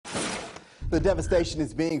The devastation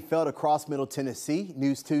is being felt across Middle Tennessee.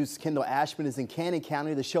 News 2's Kendall Ashman is in Cannon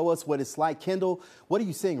County to show us what it's like. Kendall, what are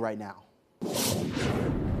you seeing right now?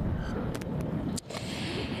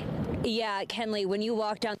 Yeah, Kenley, when you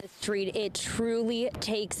walk down the street, it truly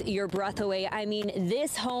takes your breath away. I mean,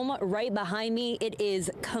 this home right behind me, it is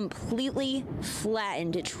completely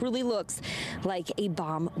flattened. It truly looks like a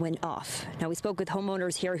bomb went off. Now, we spoke with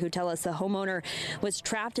homeowners here who tell us the homeowner was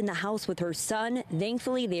trapped in the house with her son.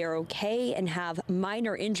 Thankfully, they are okay and have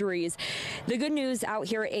minor injuries. The good news out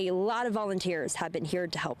here, a lot of volunteers have been here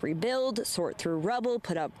to help rebuild, sort through rubble,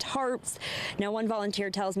 put up tarps. Now, one volunteer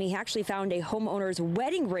tells me he actually found a homeowner's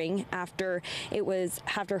wedding ring after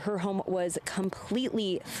her home was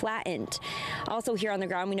completely flattened. Also here on the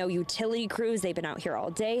ground, we know utility crews, they've been out here all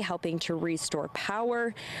day helping to restore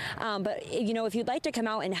power. But you know, if you'd like to come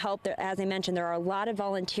out and help, as I mentioned, there are a lot of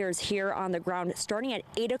volunteers here on the ground. Starting at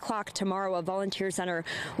 8 o'clock tomorrow, a volunteer center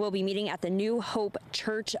will be meeting at the New Hope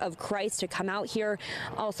Church of Christ to come out here.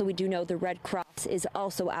 Also, we do know the Red Cross is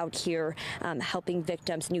also out here helping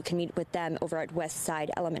victims, and you can meet with them over at West Side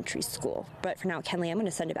Elementary School. But for now, Kenley, I'm going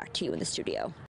to send it back to you in the studio.